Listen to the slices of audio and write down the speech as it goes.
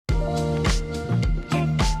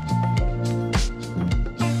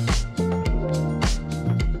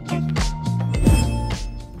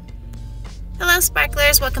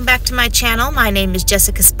Sparklers, welcome back to my channel. My name is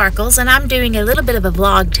Jessica Sparkles and I'm doing a little bit of a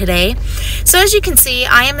vlog today. So as you can see,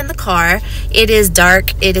 I am in the car. It is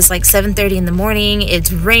dark. It is like 7:30 in the morning.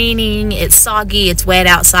 It's raining, it's soggy, it's wet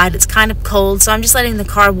outside, it's kind of cold, so I'm just letting the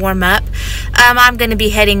car warm up. I'm going to be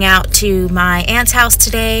heading out to my aunt's house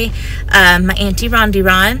today, my auntie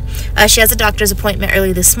Ron. She has a doctor's appointment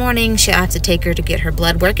early this morning. I have to take her to get her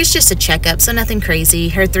blood work. It's just a checkup, so nothing crazy.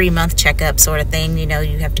 Her 3-month checkup sort of thing, you know,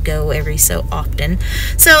 you have to go every so often.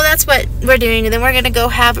 So that's what we're doing, and then we're gonna go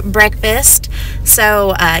have breakfast.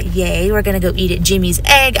 So yay, we're gonna go eat at Jimmy's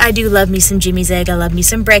Egg. I do love me some Jimmy's Egg. I love me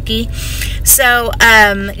some brekkie. So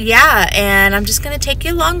yeah, and I'm just gonna take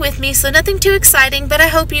you along with me, so nothing too exciting, but I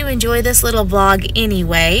hope you enjoy this little vlog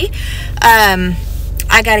anyway.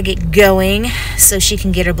 I gotta get going so she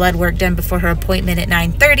can get her blood work done before her appointment at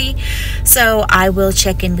 9:30. So I will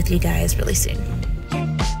check in with you guys really soon.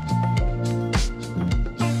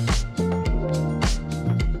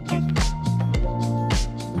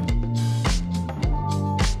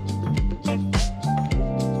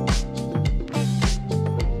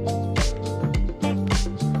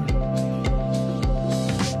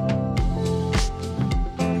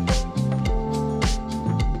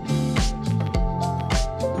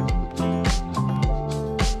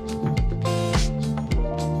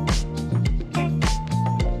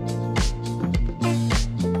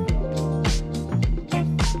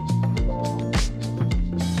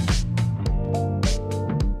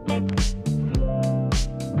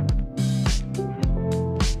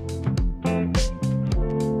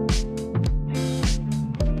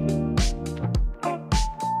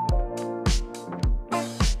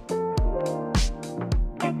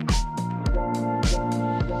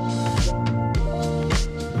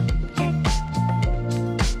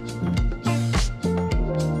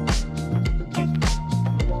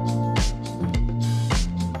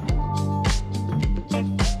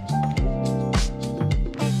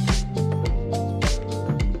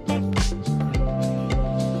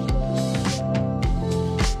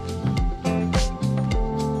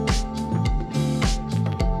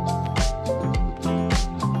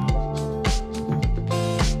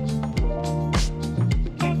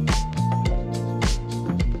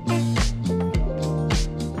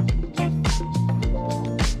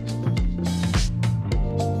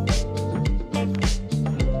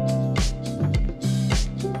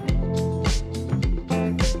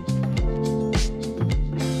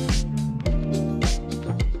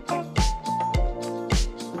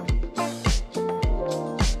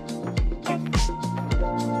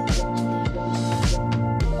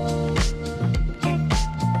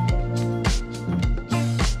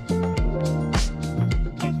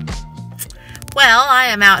 Well, I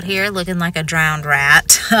am out here looking like a drowned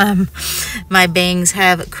rat. My bangs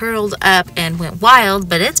have curled up and went wild,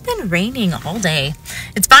 but it's been raining all day.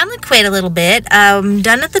 It's finally quit a little bit. Done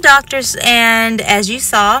at the doctor's, and as you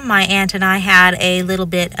saw, my aunt and I had a little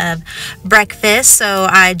bit of breakfast, so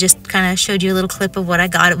I just kind of showed you a little clip of what I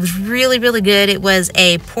got. It was really, really good. It was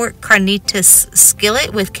a pork carnitas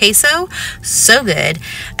skillet with queso. So good.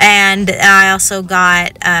 And I also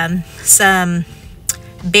got some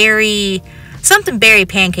berry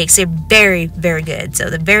pancakes. They're very, very good.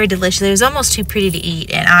 So they're very delicious. It was almost too pretty to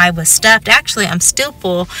eat, and I was stuffed. Actually, I'm still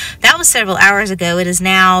full. That was several hours ago. It is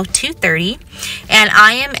now 2:30, and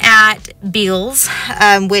I am at Beall's,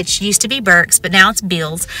 which used to be Burke's, but now it's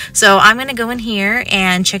Beall's. So I'm going to go in here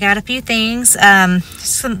and check out a few things.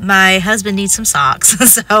 My husband needs some socks,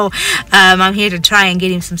 so I'm here to try and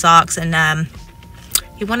get him some socks, and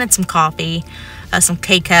he wanted some coffee. Some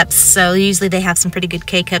K-Cups, so usually they have some pretty good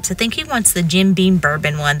K-Cups. I think he wants the Jim Beam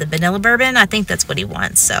bourbon one, the vanilla bourbon. I think that's what he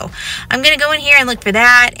wants. So I'm gonna go in here and look for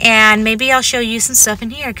that, and maybe I'll show you some stuff in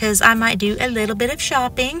here because I might do a little bit of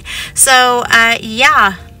shopping. So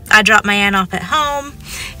yeah, I dropped my aunt off at home,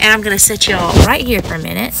 and I'm gonna sit y'all right here for a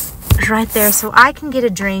minute, right there, so I can get a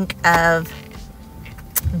drink of.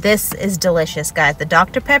 This is delicious, guys. The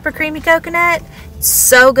Dr. Pepper creamy coconut,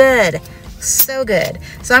 so good. So good.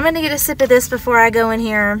 So I'm going to get a sip of this before I go in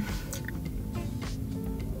here.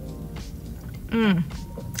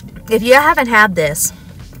 If you haven't had this,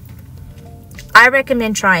 I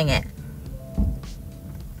recommend trying it.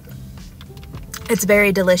 It's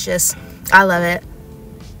very delicious. I love it.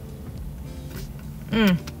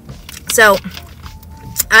 So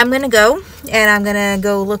I'm going to go, and I'm going to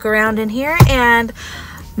go look around in here, and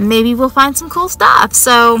maybe we'll find some cool stuff.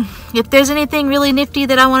 So if there's anything really nifty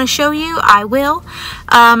that I want to show you, I will.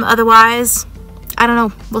 Otherwise, I don't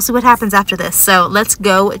know. We'll see what happens after this. So let's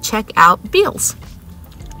go check out Beall's.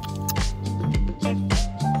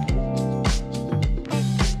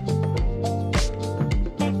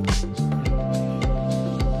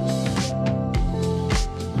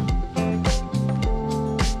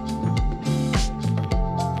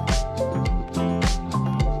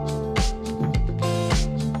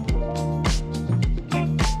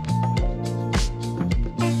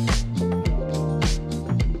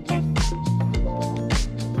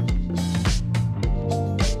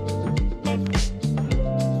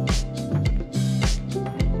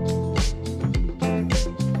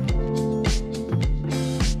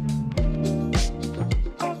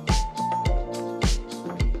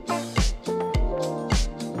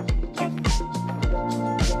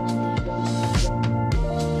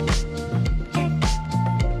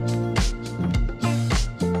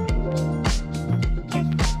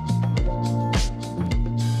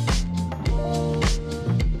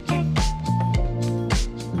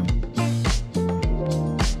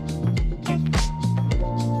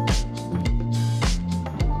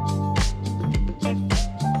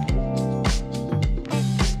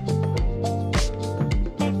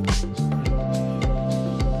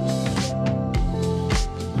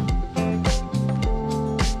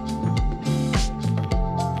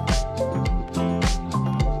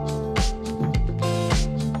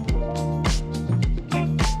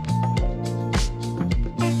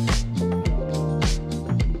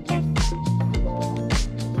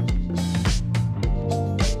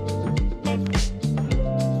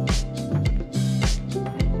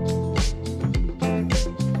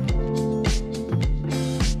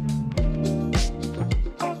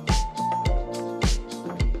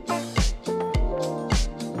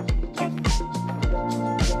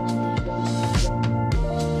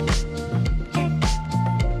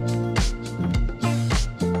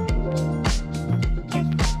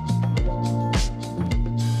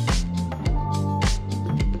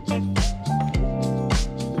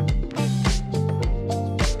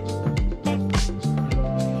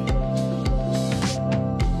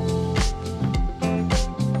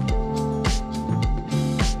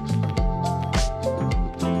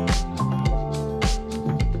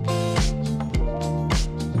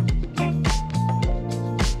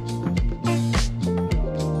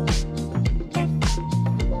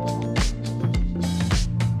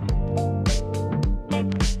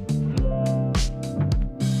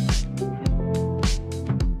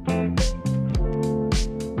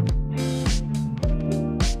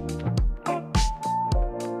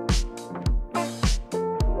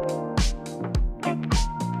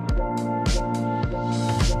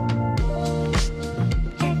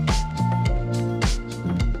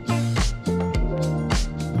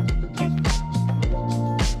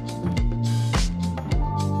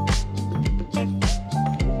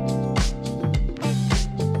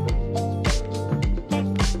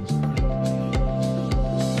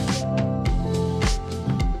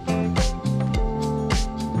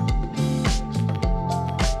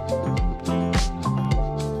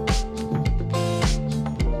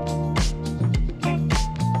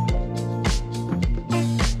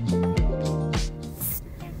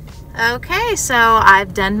 Okay, so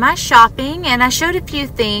I've done my shopping and I showed a few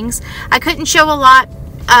things. I couldn't show a lot.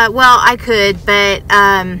 Well, I could, but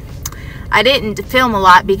I didn't film a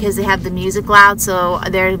lot because they have the music loud, so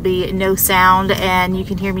there'd be no sound and you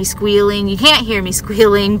can hear me squealing. You can't hear me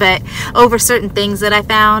squealing, but over certain things that I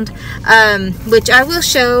found, which I will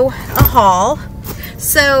show a haul.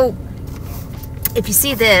 So if you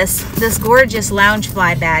see this gorgeous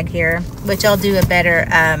Loungefly bag here, which I'll do a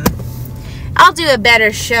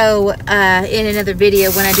better show in another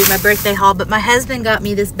video when I do my birthday haul. But my husband got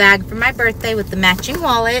me this bag for my birthday with the matching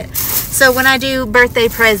wallet. So when I do birthday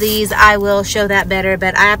prezzies, I will show that better,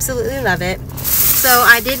 but I absolutely love it. So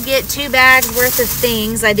I did get 2 bags worth of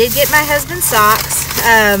things. I did get my husband's socks.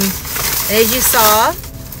 As you saw,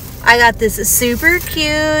 I got this super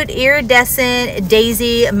cute iridescent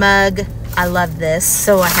daisy mug. I love this,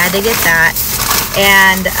 so I had to get that.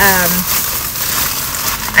 And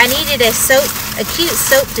I needed a cute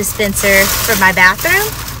soap dispenser for my bathroom.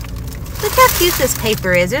 Look how cute this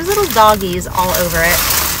paper is. There's little doggies all over it.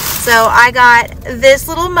 So I got this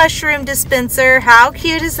little mushroom dispenser. How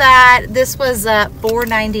cute is that? This was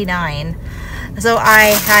 $4.99. So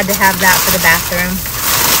I had to have that for the bathroom.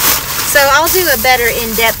 So I'll do a better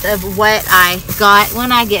in-depth of what I got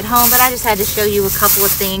when I get home, but I just had to show you a couple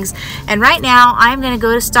of things. And right now I'm going to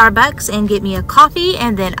go to Starbucks and get me a coffee,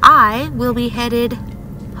 and then I will be headed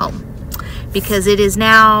home. Because it is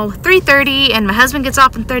now 3:30 and my husband gets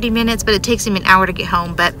off in 30 minutes, but it takes him an hour to get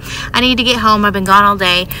home. But I need to get home. I've been gone all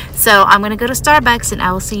day. So I'm going to go to Starbucks and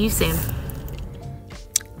I will see you soon.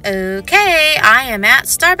 Okay, I am at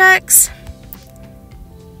Starbucks.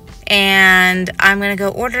 And I'm going to go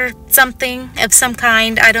order something of some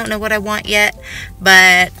kind. I don't know what I want yet,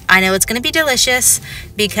 but I know it's going to be delicious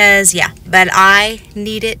because, yeah, but I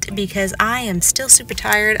need it because I am still super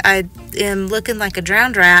tired. I am looking like a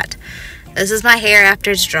drowned rat. This is my hair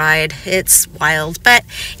after it's dried. It's wild. But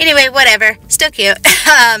anyway, whatever. Still cute.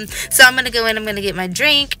 So I'm going to go in. I'm going to get my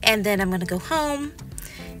drink. And then I'm going to go home.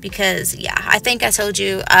 Because, yeah, I think I told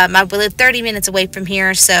you I live 30 minutes away from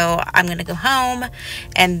here. So I'm going to go home.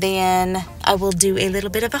 And then I will do a little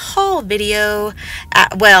bit of a haul video.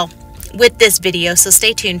 Well, with this video. So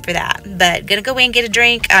stay tuned for that. But going to go in, get a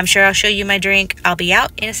drink. I'm sure I'll show you my drink. I'll be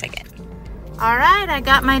out in a second. All right. I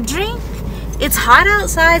got my drink. It's hot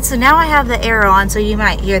outside, so now I have the air on, so you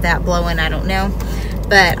might hear that blowing, I don't know.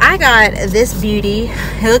 But I got this beauty.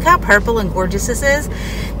 Look how purple and gorgeous this is.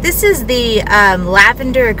 This is the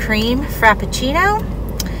lavender cream frappuccino.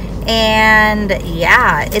 And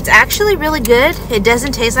yeah, it's actually really good. It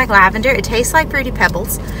doesn't taste like lavender. It tastes like Fruity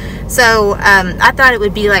Pebbles. So I thought it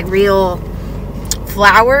would be like real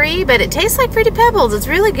flowery, but it tastes like Fruity Pebbles. It's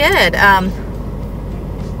really good.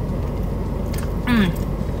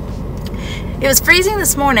 It was freezing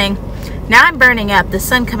this morning. Now I'm burning up. The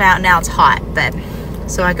sun come out, now it's hot. But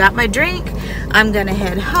so I got my drink. I'm gonna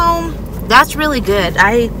head home. That's really good.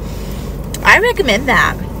 I recommend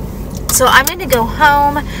that. So I'm gonna go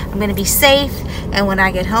home. I'm gonna be safe. And when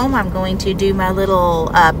I get home, I'm going to do my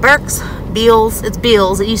little Bealls. It's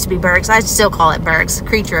Bealls. It used to be Burks. I still call it Burks.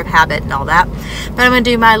 Creature of habit and all that. But I'm gonna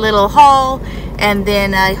do my little haul and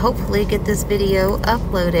then hopefully get this video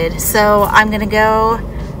uploaded. So I'm gonna go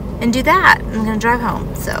and do that. I'm gonna drive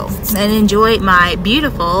home, so, and enjoy my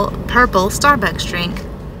beautiful purple Starbucks drink.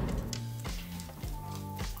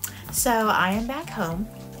 So I am back home,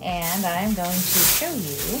 and I am going to show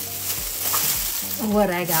you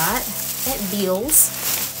what I got at Beall's.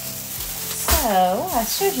 So I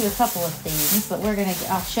showed you a couple of things, but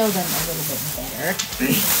I'll show them a little bit better.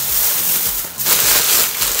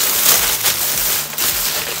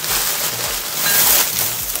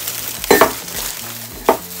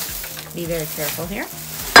 Be very careful here.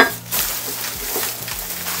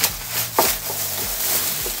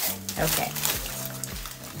 Okay.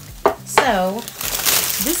 So,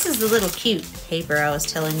 this is the little cute paper I was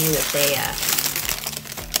telling you that they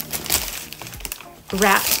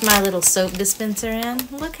wrapped my little soap dispenser in.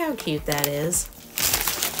 Look how cute that is.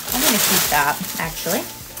 I'm going to keep that, actually.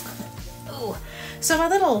 Oh, so my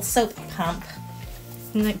little soap pump,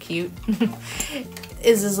 isn't that cute?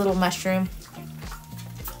 Is this little mushroom.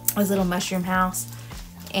 His little mushroom house,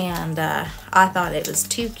 and I thought it was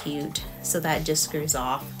too cute, so that just screws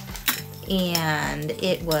off. And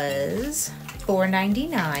it was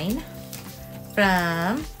 $4.99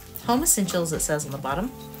 from Home Essentials, it says on the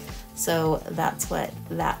bottom. So that's what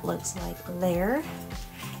that looks like there.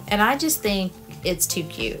 And I just think it's too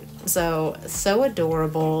cute. So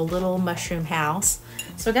adorable little mushroom house.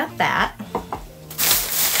 So I got that.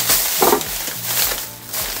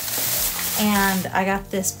 And I got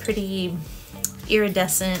this pretty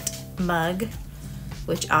iridescent mug.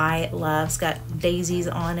 which I love. It's got daisies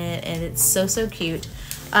on it, and it's so, so cute.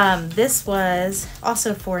 This was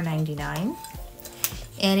also $4.99,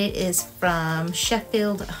 and it is from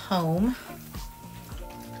Sheffield Home.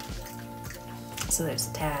 So there's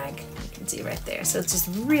a tag, you can see right there. So it's just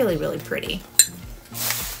really, really pretty.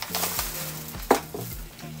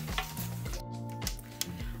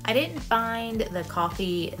 I didn't find the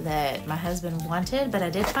coffee that my husband wanted, but I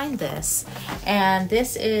did find this. And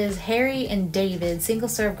this is Harry and David single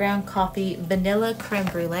serve ground coffee vanilla creme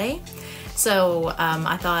brulee. So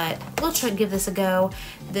I thought we'll try to give this a go.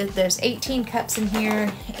 There's 18 cups in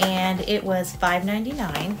here, and it was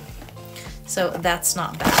 $5.99. So that's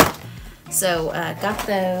not bad. So got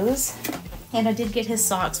those, and I did get his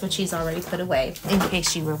socks, which he's already put away, in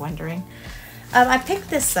case you were wondering. I picked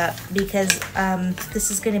this up because this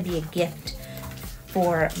is going to be a gift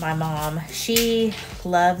for my mom. She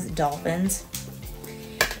loves dolphins,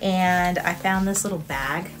 and I found this little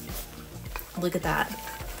bag. Look at that.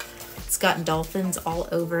 It's got dolphins all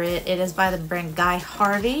over it. It is by the brand Guy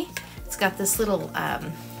Harvey. It's got this little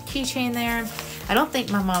keychain there. I don't think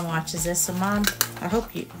my mom watches this, so Mom, I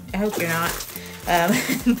hope you're not.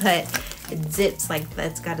 But it zips like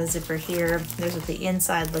that. It's got a zipper here. There's what the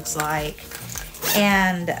inside looks like.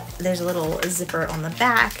 And there's a little zipper on the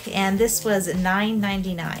back, and this was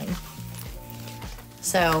 $9.99.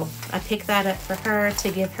 So I picked that up for her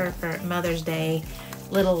to give her for Mother's Day,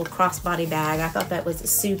 little crossbody bag. I thought that was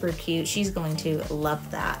super cute. She's going to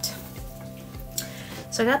love that.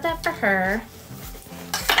 So I got that for her.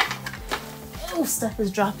 Oh, stuff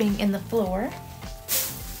is dropping in the floor.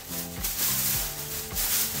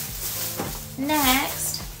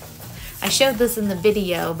 Next, I showed this in the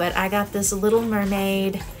video, but I got this Little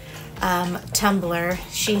Mermaid tumbler.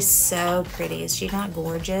 She's so pretty. Is she not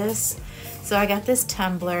gorgeous? So I got this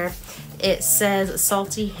tumbler. It says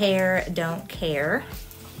salty hair don't care,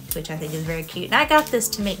 which I think is very cute. And I got this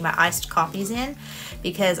to make my iced coffees in,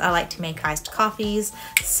 because I like to make iced coffees.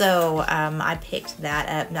 So I picked that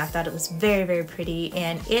up, and I thought it was very, very pretty,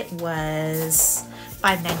 and it was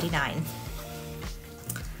 $5.99.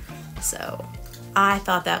 So I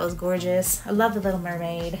thought that was gorgeous. I love the Little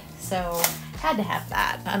Mermaid, so had to have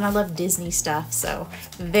that. And I love Disney stuff, so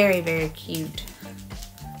very, very cute.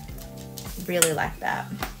 Really like that.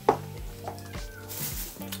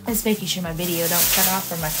 Just making sure my video don't cut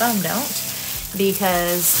off or my phone don't,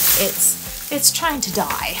 because it's trying to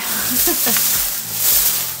die.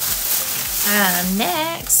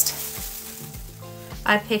 Next,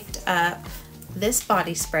 I picked up this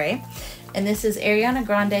body spray. And this is Ariana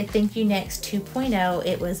Grande Thank You Next 2.0.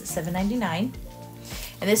 It was $7.99. And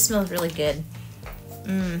this smells really good.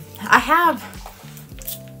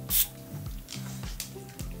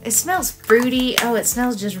 It smells fruity. Oh, it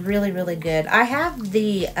smells just really, really good. I have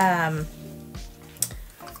the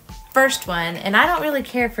first one, and I don't really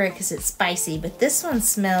care for it because it's spicy, but this one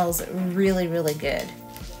smells really, really good.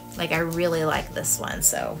 Like, I really like this one,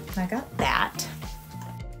 so I got that.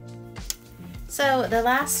 So the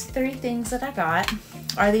last three things that I got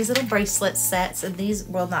are these little bracelet sets, and these,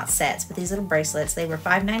 well, not sets, but these little bracelets. They were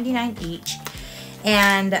 $5.99 each,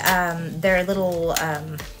 and they're little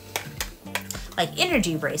like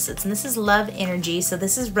energy bracelets, and this is Love Energy. So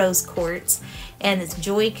this is rose quartz, and it's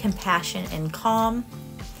joy, compassion, and calm.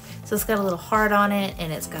 So it's got a little heart on it,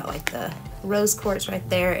 and it's got like the rose quartz right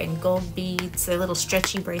there and gold beads. They're little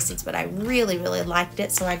stretchy bracelets, but I really, really liked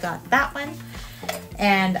it, so I got that one.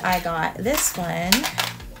 And I got this one,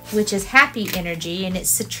 which is Happy Energy, and it's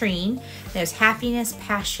citrine. There's happiness,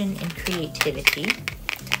 passion, and creativity.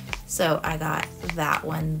 So I got that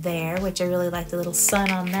one there, which I really like the little sun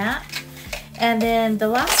on that. And then the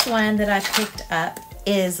last one that I picked up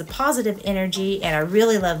is Positive Energy, and I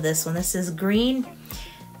really love this one. This is Green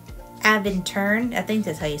Aventerne. I think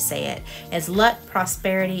that's how you say it. It's luck,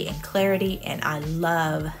 prosperity, and clarity, and I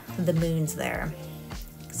love the moons there.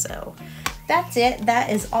 So that's it. That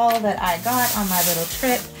is all that I got on my little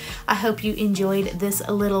trip. I hope you enjoyed this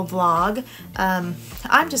little vlog.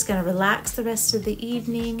 I'm just going to relax the rest of the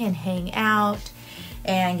evening and hang out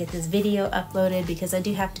and get this video uploaded, because I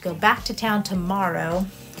do have to go back to town tomorrow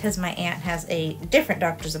because my aunt has a different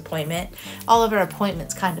doctor's appointment. All of our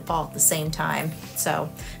appointments kind of fall at the same time,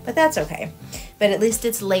 so, but that's okay. But at least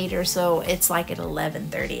it's later, so it's like at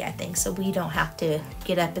 11:30, I think, so we don't have to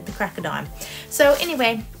get up at the crack of dawn. So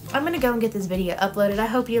anyway, I'm gonna go and get this video uploaded. I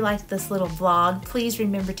hope you liked this little vlog. Please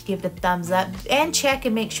remember to give it a thumbs up and check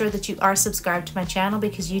and make sure that you are subscribed to my channel,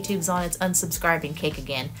 because YouTube's on its unsubscribing kick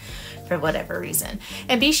again for whatever reason.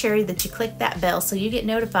 And be sure that you click that bell so you get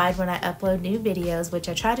notified when I upload new videos, which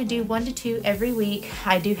I try to do 1 to 2 every week.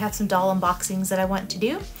 I do have some doll unboxings that I want to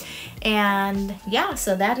do. And yeah,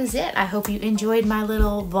 so that is it. I hope you enjoyed my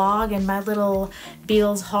little vlog and my little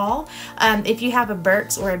Beall's haul. If you have a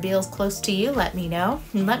Bert's or a Beall's close to you, let me know.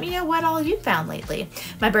 And let me know what all you found lately.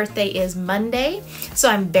 My birthday is Monday, so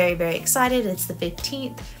I'm very, very excited. It's the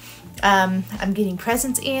 15th. I'm getting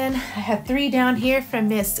presents in. I have 3 down here from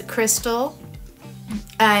Miss Krystal.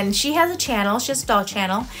 And she has a channel. She has a doll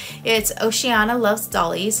channel. It's Oceana Loves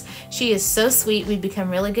Dollies. She is so sweet. We've become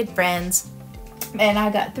really good friends. And I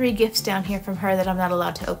got 3 gifts down here from her that I'm not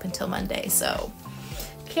allowed to open till Monday, so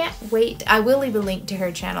can't wait. I will leave a link to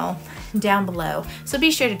her channel down below, so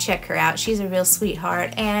be sure to check her out. She's a real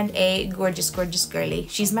sweetheart and a gorgeous, gorgeous girly.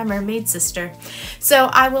 She's my mermaid sister. So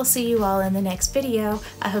I will see you all in the next video.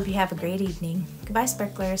 I hope you have a great evening. Goodbye,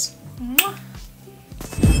 sparklers. Mwah.